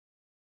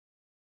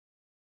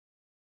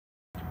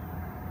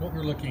what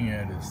we're looking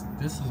at is,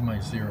 this is my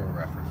zero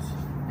reference,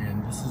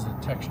 and this is a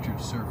textured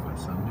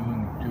surface. I'm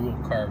doing dual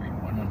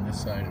carving, one on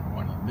this side and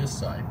one on this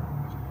side,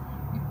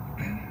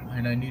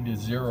 and I need to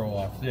zero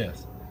off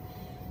this.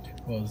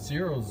 Well,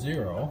 0,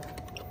 0,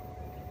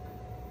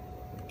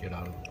 get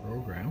out of the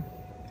program,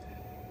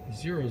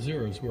 0,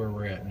 0 is where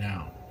we're at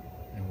now.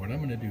 And what I'm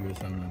going to do is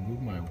I'm going to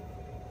move my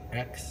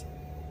X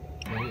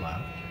to the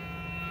left,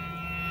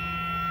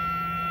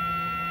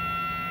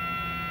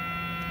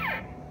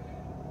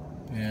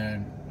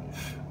 and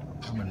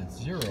I'm going to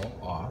zero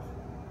off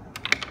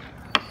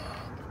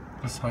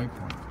this high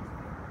point.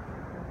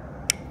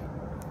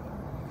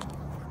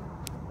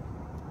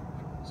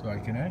 So I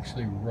can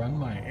actually run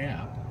my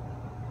app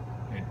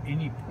at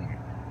any point.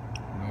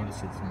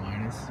 Notice it's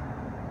minus.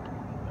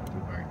 I'll do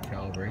my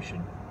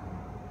calibration.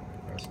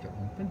 Press to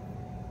open.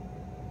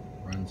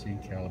 Run Z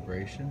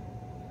calibration.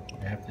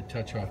 I have to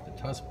touch off the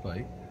touch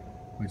plate,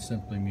 which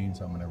simply means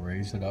I'm going to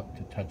raise it up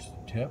to touch the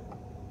tip.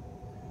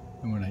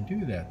 And when I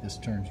do that, this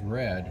turns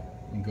red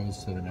and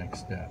goes to the next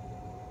step.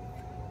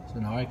 So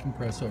now I can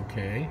press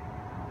OK.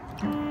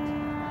 Come over,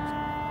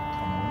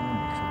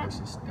 make sure this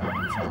is down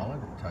and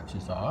solid. It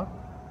touches off.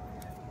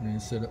 And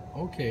it said,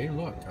 okay,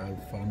 look,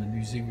 I've found a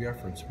new Z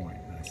reference point.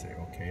 And I say,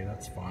 okay,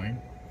 that's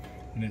fine.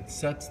 And it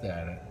sets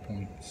that at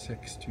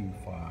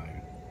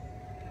 0.625.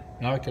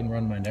 Now I can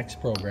run my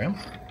next program.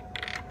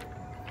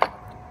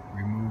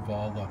 Remove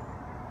all the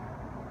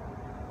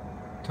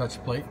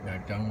touch plate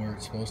back down where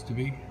it's supposed to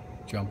be.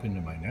 Jump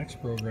into my next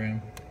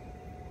program,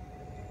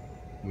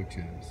 which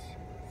is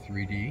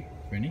 3D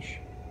finish.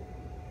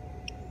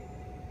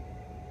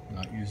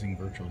 Not using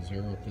virtual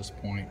zero at this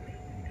point,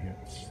 and hit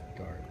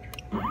start.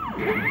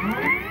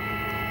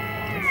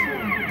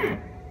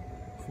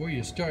 Before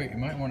you start, you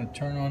might want to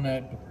turn on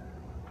that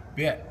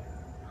bit.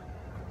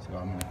 So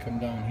I'm going to come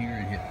down here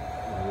and hit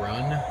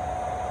run,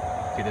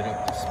 get it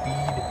up to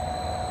speed.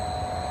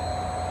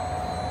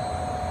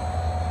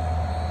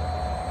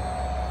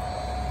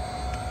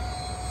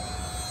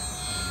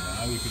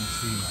 Now you can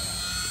see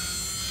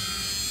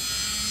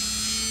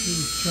it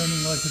is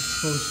turning like it's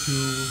supposed to.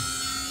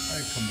 I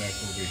come back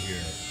over here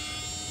and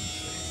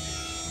say,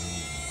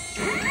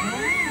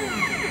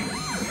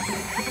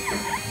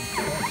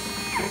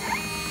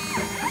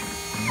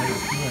 and what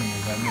it's doing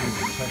is I made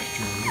the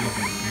texture a little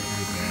bit bigger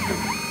than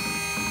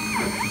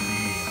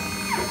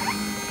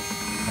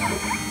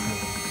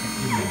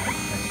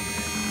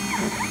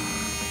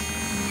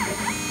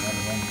the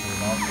run for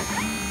about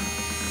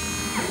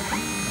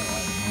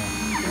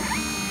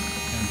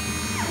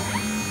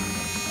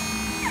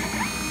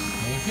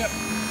yep.